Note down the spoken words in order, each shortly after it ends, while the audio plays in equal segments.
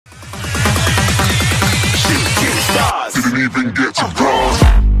didn't even get to bronze.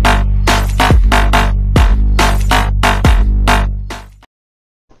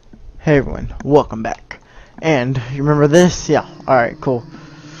 Hey everyone, welcome back. And you remember this? Yeah, alright, cool.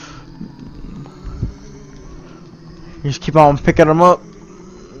 You just keep on picking them up.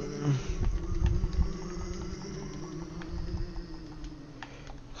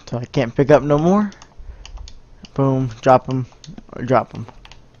 So I can't pick up no more. Boom, drop them, or drop them.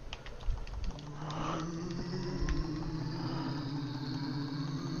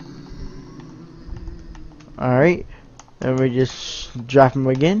 Alright, then we just drop them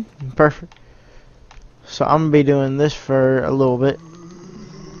again. Perfect. So I'm gonna be doing this for a little bit.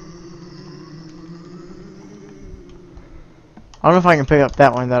 I don't know if I can pick up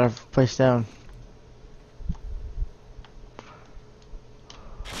that one that I've placed down.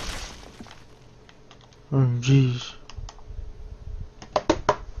 Oh jeez.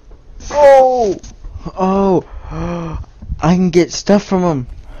 Oh! Oh! I can get stuff from them.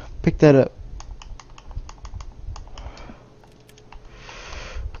 Pick that up.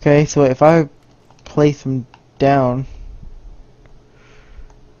 Okay, so if I place them down,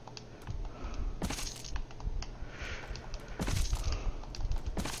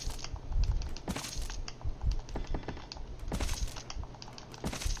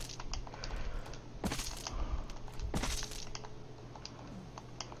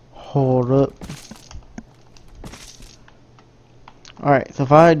 hold up. Alright, so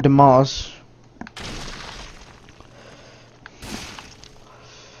if I demolish,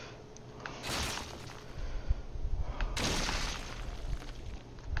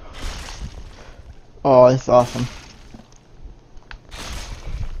 oh, it's awesome.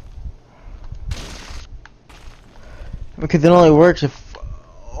 Because it only works if,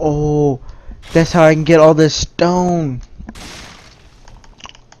 oh, that's how I can get all this stone.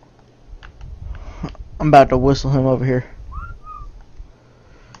 I'm about to whistle him over here.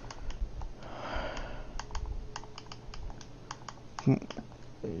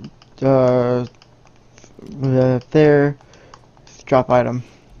 There. Drop item.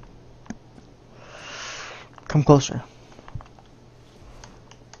 Come closer.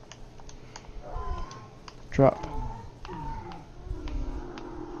 Drop.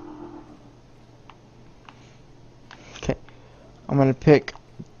 Okay. I'm gonna pick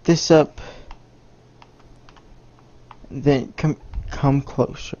this up. Then come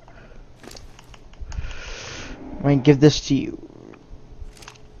closer. I'm gonna give this to you.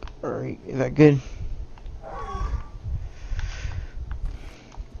 Alright, is that good?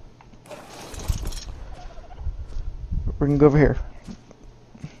 We're gonna go over here.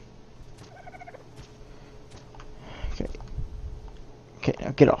 Okay. Okay,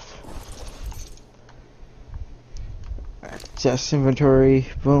 now get off. Access inventory.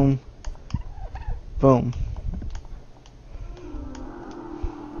 Boom. Boom.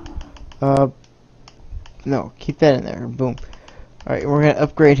 No, keep that in there. Boom. Alright, we're gonna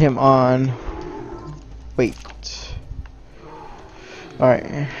upgrade him on. Wait. Alright.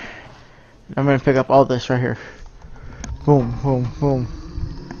 I'm gonna pick up all this right here. Boom, boom, boom.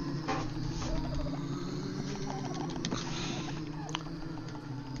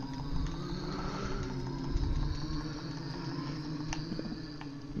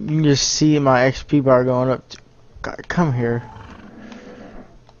 You can just see my XP bar going up. God, come here.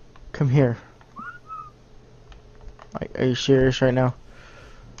 Come here. Like, are you serious right now?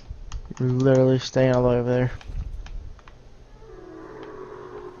 You're literally staying all the way over there.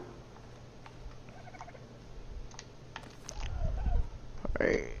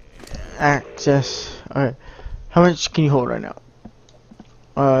 Alright. Access. Alright. How much can you hold right now?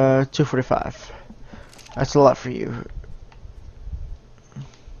 245. That's a lot for you.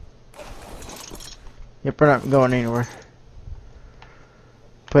 Yep, we're not going anywhere.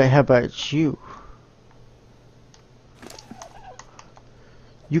 But how about you?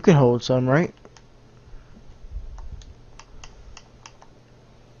 You can hold some, right?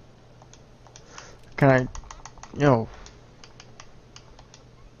 Can I? No.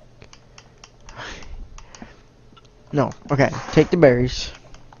 No. Okay. Take the berries.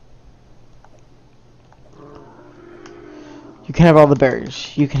 You can have all the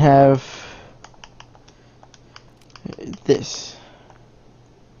berries. You can have this.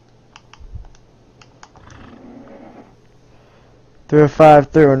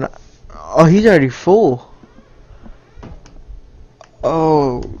 305, 309. Oh, he's already full.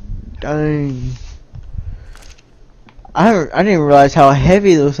 Oh, dang. I didn't even realize how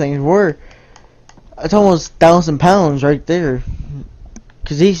heavy those things were. It's almost 1,000 pounds right there.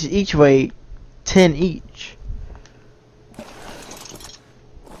 Cause these each weigh 10 each.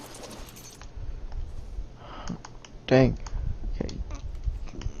 dang. Okay.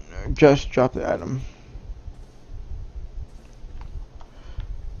 Just drop the item.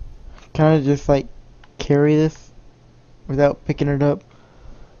 Can I just like carry this without picking it up?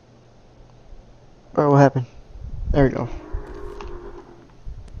 Or what happened? There we go.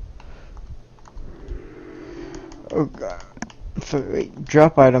 Oh god. So wait,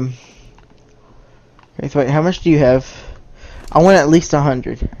 drop item. Okay, so wait, how much do you have? I want at least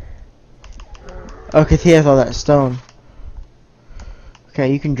 100. Oh, cause he has all that stone.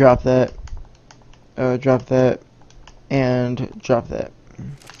 Okay, you can drop that. Drop that. And drop that.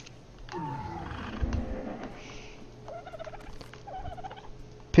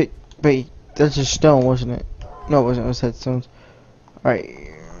 Wait, that's a stone, wasn't it? No, it wasn't. It was headstones. Alright.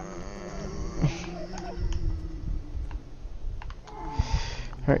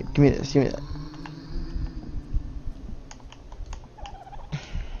 Alright, give me this. Give me that.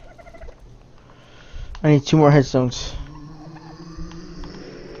 I need 2 more headstones.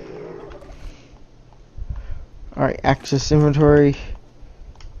 Alright, access inventory.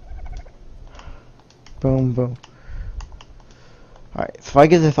 Boom, boom. Alright, so if I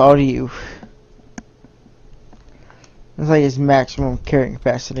give this all to you, it's like his maximum carrying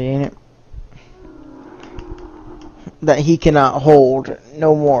capacity, ain't it? That he cannot hold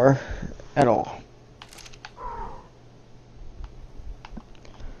no more at all.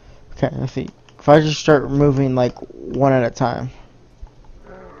 Okay, let's see. If I just start removing like one at a time,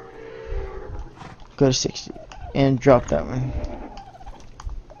 go to 60 and drop that one.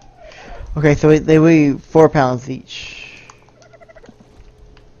 Okay, so they weigh 4 pounds each.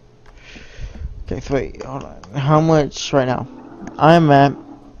 Okay, so wait, hold on. How much right now? I'm at.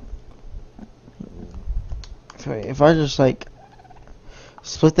 So wait, if I just like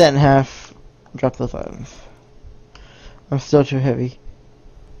split that in half, drop those items. I'm still too heavy.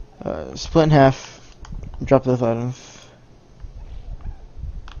 Split in half, drop those items.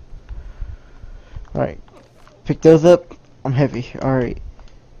 Alright, pick those up. I'm heavy. Alright.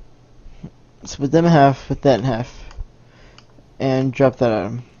 Split them in half, put that in half, and drop that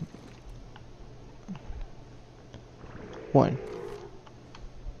item. 1.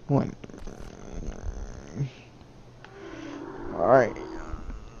 Alright.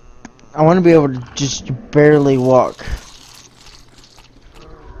 I want to be able to just barely walk.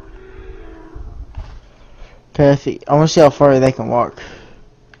 Okay, let's see. I want to see how far they can walk.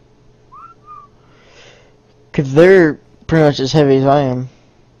 Because they're pretty much as heavy as I am.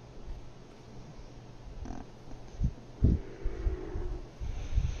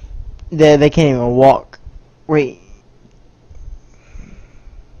 They can't even walk. Wait.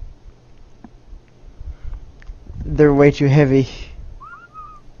 They're way too heavy.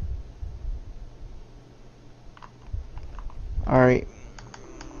 Alright.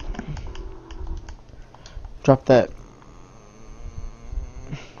 Drop that.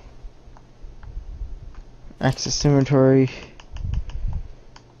 Access inventory.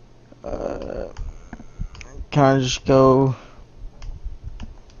 Can I just go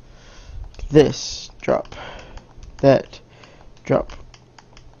this? Drop. That. Drop.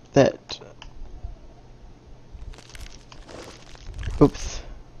 That. Oops.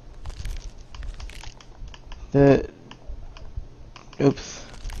 That. Oops.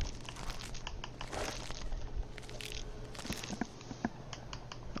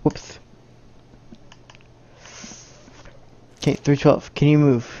 Whoops. Okay, 312. Can you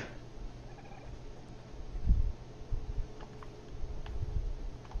move?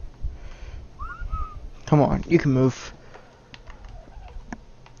 Come on, you can move.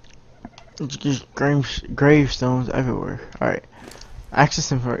 It's just gravestones everywhere. Alright. Access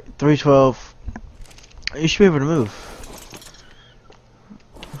them for 312. You should be able to move.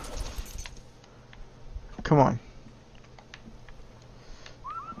 Come on.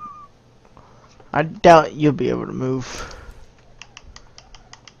 I doubt you'll be able to move.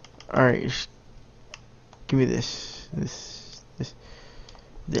 Alright. Give me this.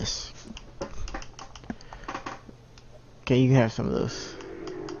 This. Okay, you can have some of those.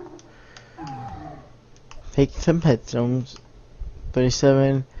 Take some headstones.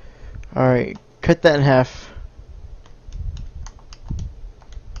 37. Alright, cut that in half.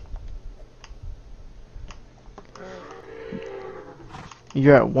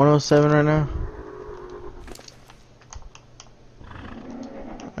 You're at 107 right now?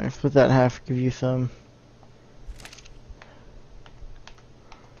 Alright, split that in half, give you some.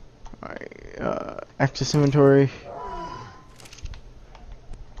 Alright, access inventory.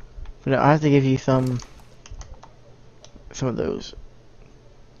 But I have to give you some of those.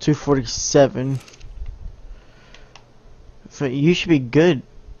 247. So you should be good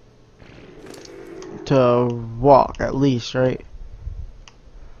to walk at least, right?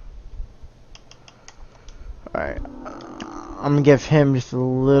 Alright. I'm gonna give him just a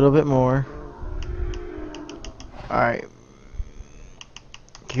little bit more. Alright.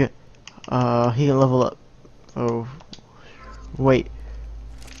 Good. He can level up. Oh. Wait.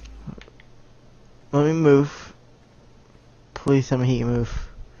 Let me move. Please tell me he can move.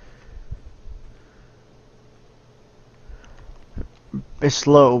 It's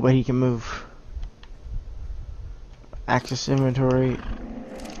slow, but he can move. Access inventory. Is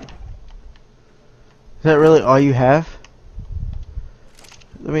that really all you have?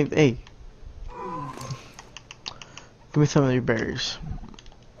 Let me, hey. Give me some of your berries.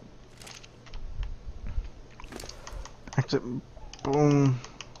 Access, boom.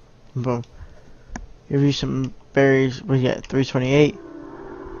 Boom. Give you some berries. We got 328.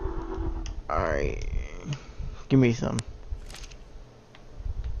 Alright. Give me some.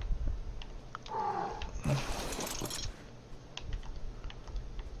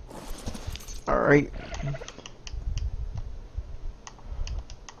 Alright.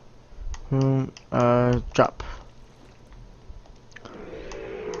 Drop.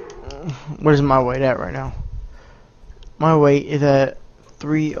 What is my weight at right now? My weight is at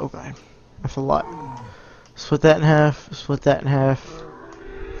 3. Oh god. That's a lot. Split that in half. Split that in half.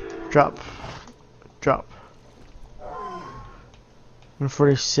 Drop. Drop.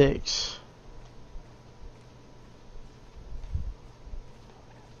 146.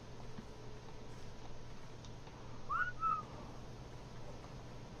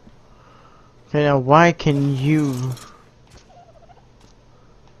 Okay, now why can you...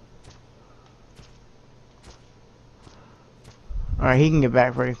 Alright, he can get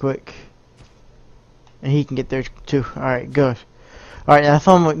back pretty quick. And he can get there too. Alright, good. Alright,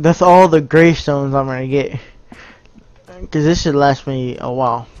 that's all the gravestones I'm gonna get. Because this should last me a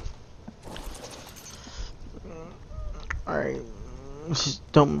while. Alright.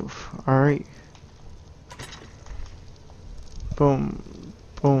 Just don't move. Alright. Boom.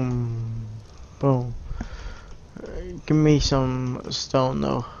 Boom. Boom. Give me some stone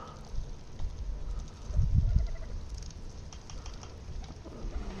though.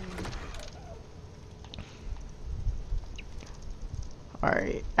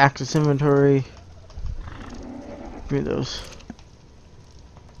 Alright, access inventory. Give me those.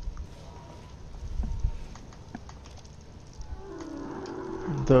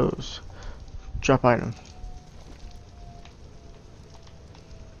 Those. Drop item.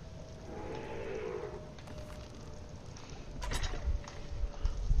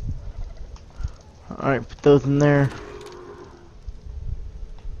 Alright, put those in there.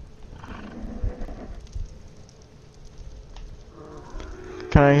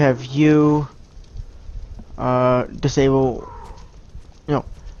 Can I have you disable? No,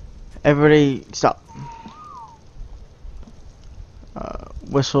 everybody stop.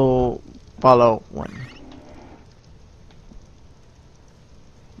 Whistle follow 1.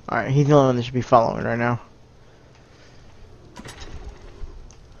 Alright, he's the only one that should be following right now.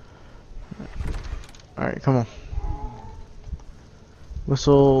 Alright, come on.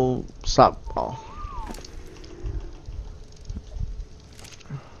 Whistle stop all.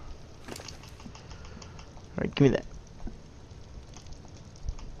 Alright, give me that.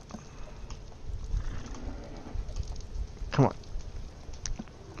 Come on.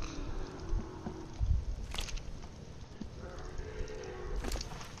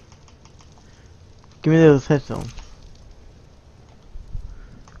 Give me those headstones.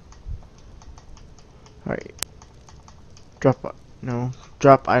 Alright. Drop, no.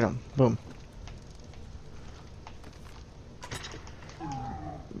 Drop item. Boom.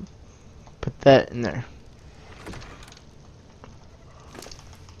 Put that in there.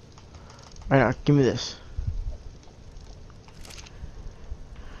 Alright, now, give me this.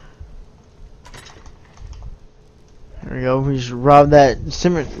 There we go. We just robbed that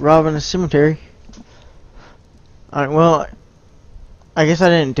robbing a cemetery. Alright, well, I guess I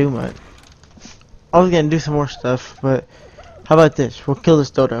didn't do much. I was gonna do some more stuff, but how about this? We'll kill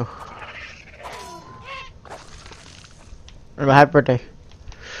this dodo. Happy birthday.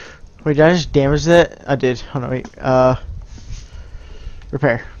 Wait, did I just damage that? I did. Hold on, wait.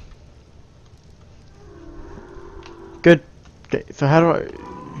 Repair. Good. Okay, so how do I...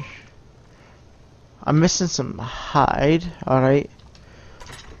 I'm missing some hide. Alright.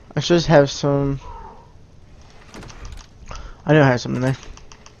 I should just have some... I know I have some in there.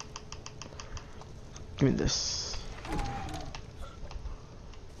 Give me this.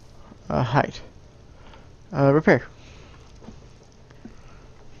 Hide. Repair.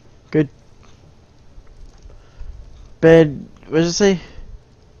 Good. Bed, what does it say?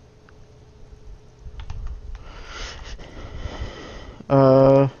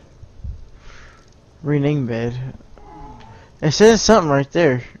 Uh, rename bed. It says something right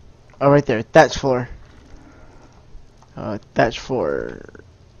there. Oh, right there. Thatch floor. Thatch floor.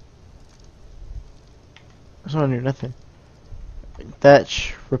 There's not near nothing.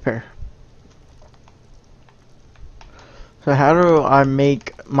 Thatch repair. So how do I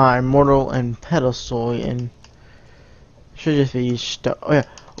make my mortal and pedestal? And should just be stuff. Oh yeah.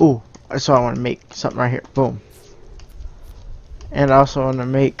 Ooh. So I want to make something right here. Boom. And I also want to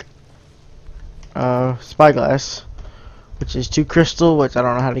make spyglass, which is 2 crystal, which I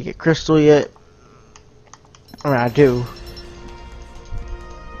don't know how to get crystal yet. I mean, I do,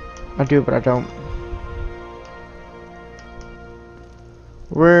 but I don't.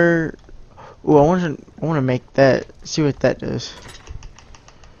 Where? Ooh, I want to make that. See what that does.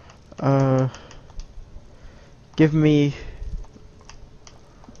 Give me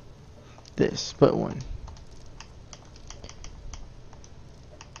this, split one.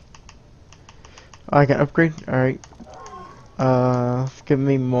 Oh, I can upgrade. All right. Give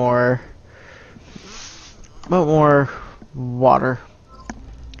me more. But more water.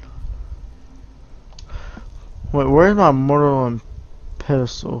 Wait, where's my mortal and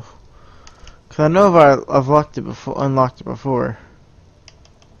pedestal? Cause I know if I've unlocked it before.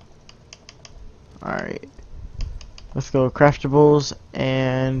 All right. Let's go craftables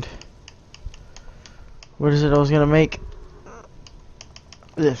and what is it I was gonna make?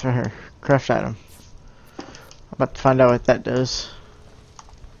 This right here, craft item. I'm about to find out what that does.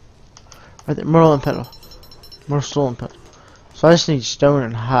 Right there, mortal and pedal. Mortal and pedal. So I just need stone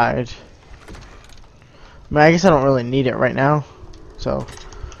and hide. I mean, I guess I don't really need it right now, so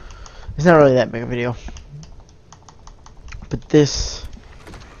it's not really that big of a deal. But this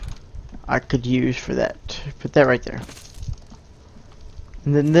I could use for that. Put that right there.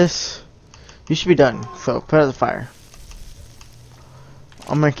 And then this, you should be done. So put out the fire.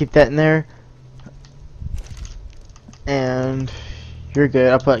 I'm gonna keep that in there. And you're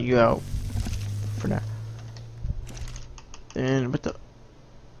good. I'll put you out for now. And what the?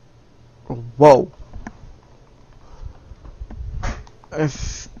 Whoa.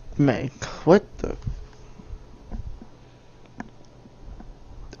 Make what the?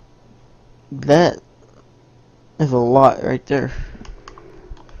 That is a lot right there.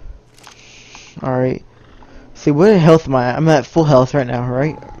 Alright. See, what health am I at? I'm at full health right now,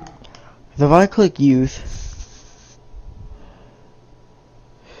 right? If I click youth.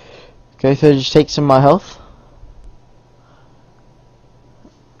 Okay, so just take some of my health.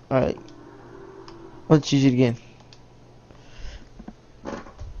 Alright. Let's use it again.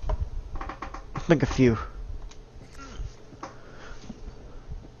 Let's make a few.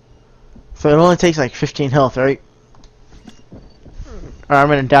 So it only takes like 15 health, right? Or I'm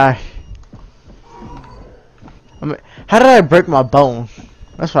gonna die. How did I break my bone?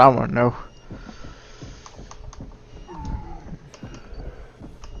 That's what I want to know.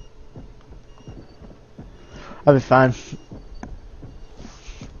 I'll be fine.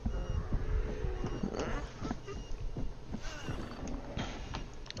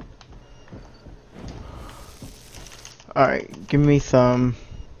 Alright, give me some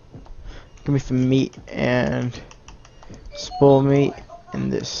meat and spoil meat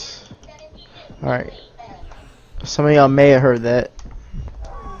and this. Alright. Some of y'all may have heard that.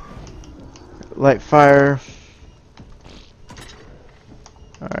 Light fire.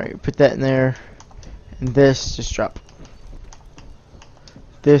 Alright, put that in there. And this, just drop.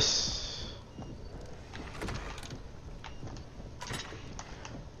 This.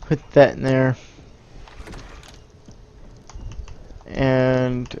 Put that in there.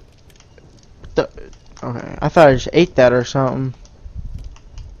 And okay, I thought I just ate that or something.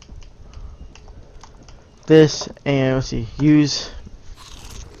 This and let's see, use,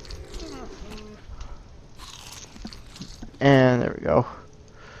 and there we go.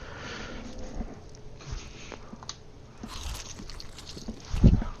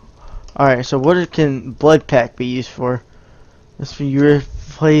 Alright, so what can blood pack be used for? This for you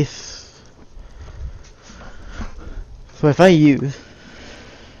replace. So if I use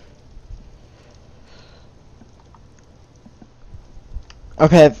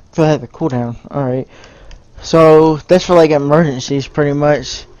okay, so I have a cooldown. Alright. So that's for like emergencies pretty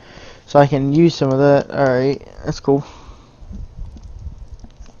much. So I can use some of that. Alright, that's cool.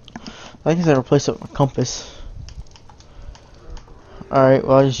 I guess I replace it with my compass. Alright,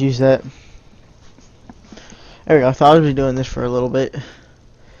 well I'll just use that. There we go. I thought I would be doing this for a little bit.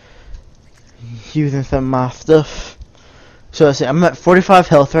 Using some of my stuff. So let's see, I'm at 45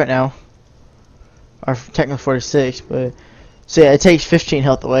 health right now. Or technically 46, but so yeah, it takes 15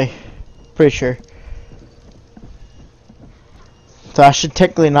 health away. Pretty sure. So I should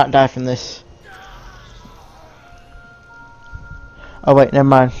technically not die from this. Oh wait, never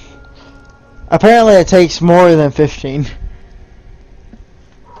mind. Apparently it takes more than 15.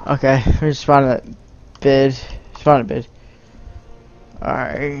 Okay, we just spawned a bed. Spawn a bed.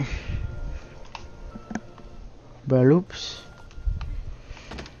 Alright. But oops.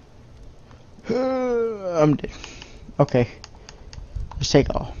 I'm dead. Okay. Let's take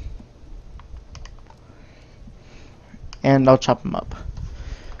all. And I'll chop them up.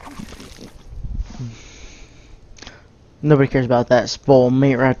 Nobody cares about that spoiled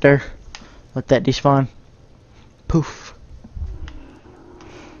meat right there. Let that despawn. Poof.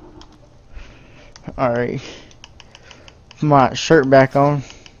 Alright. Put my shirt back on.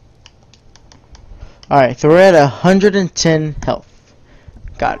 Alright, so we're at 110 health.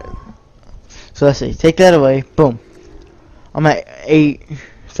 Got it. So let's see. Take that away. Boom. I'm at 8.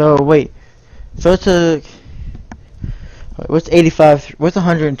 So wait. So it's a... What's 85? What's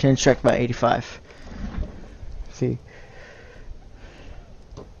 110 struck by 85? Let's see.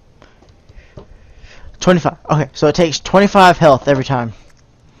 25. Okay, so it takes 25 health every time.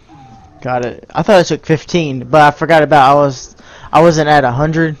 Got it. I thought it took 15, but I forgot about I wasn't at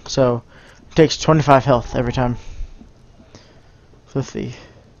 100, so it takes 25 health every time. So let's see.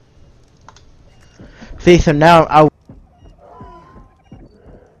 See, so now I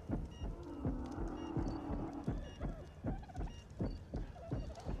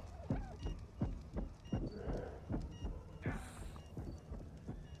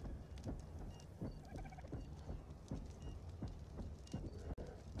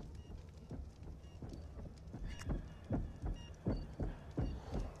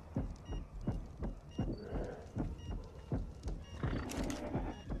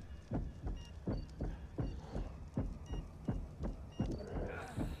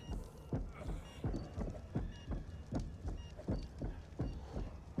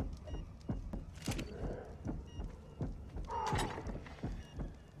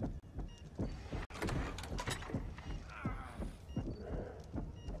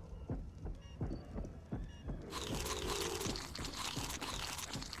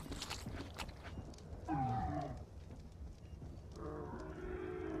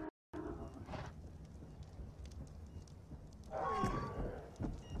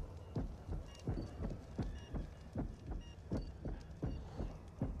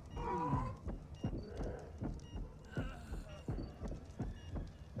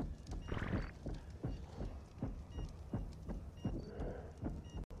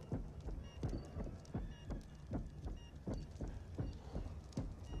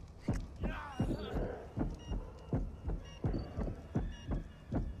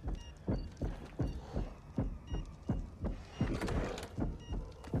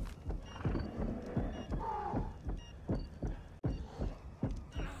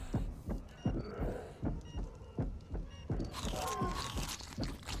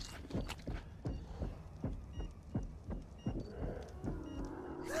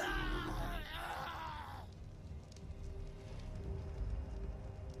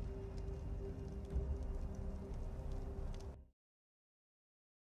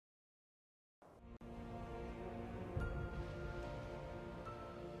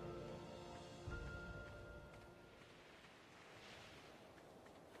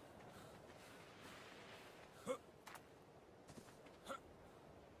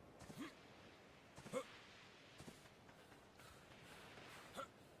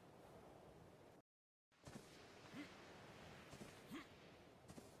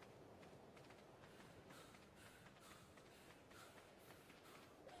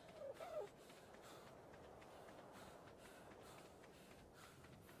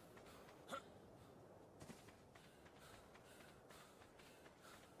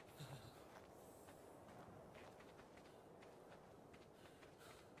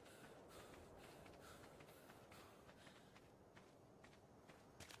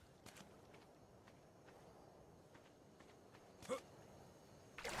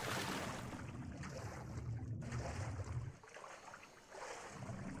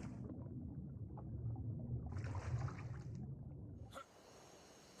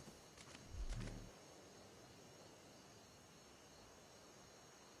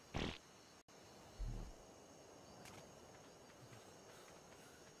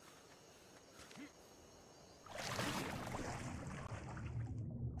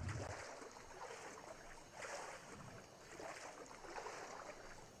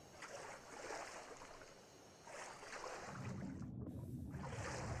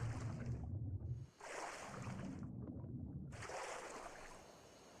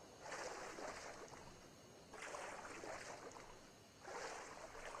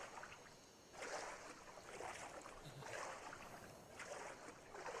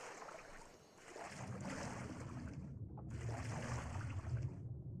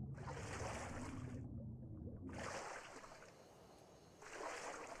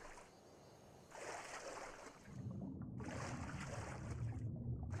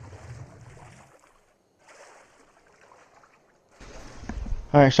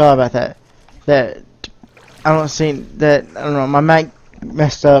Alright, sorry about that. That I don't see that. I don't know. My mic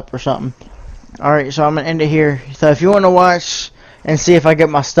messed up or something. Alright, so I'm gonna end it here. So if you want to watch and see if I get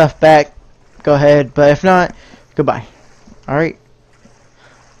my stuff back, go ahead. But if not, goodbye. Alright.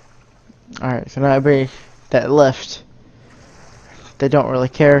 Alright, so now everybody that left, they don't really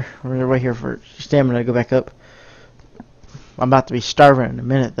care. We're gonna wait here for stamina to go back up. I'm about to be starving in a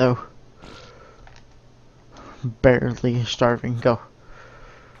minute though. Barely starving. Go.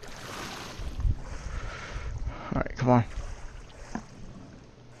 Alright, come on.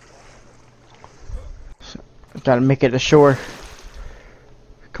 So, gotta make it ashore.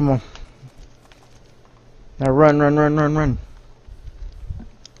 Come on. Now run, run, run, run, run.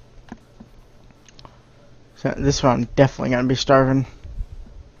 So this one I'm definitely gonna be starving.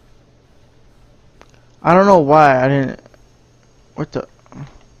 I don't know why I didn't. What the?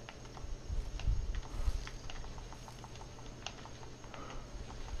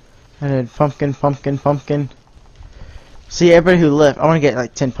 I did pumpkin, pumpkin, pumpkin. See, everybody who left, I want to get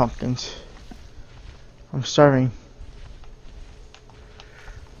like 10 pumpkins. I'm starving.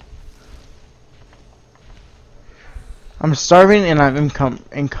 I'm starving and I'm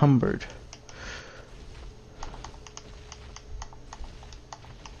encumbered.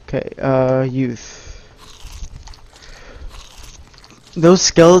 Okay, youth. Those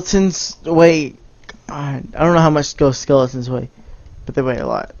skeletons weigh. I don't know how much those skeletons weigh, but they weigh a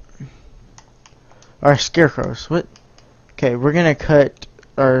lot. Or scarecrows. What? Okay, we're gonna cut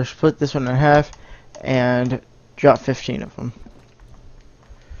or split this one in half and drop 15 of them.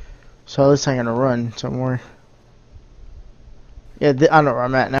 So at least I'm gonna run somewhere. Yeah, I know where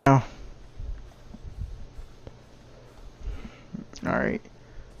I'm at now. Alright.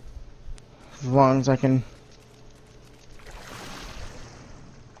 As long as I can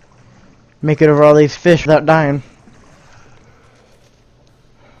make it over all these fish without dying.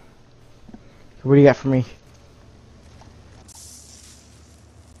 What do you got for me?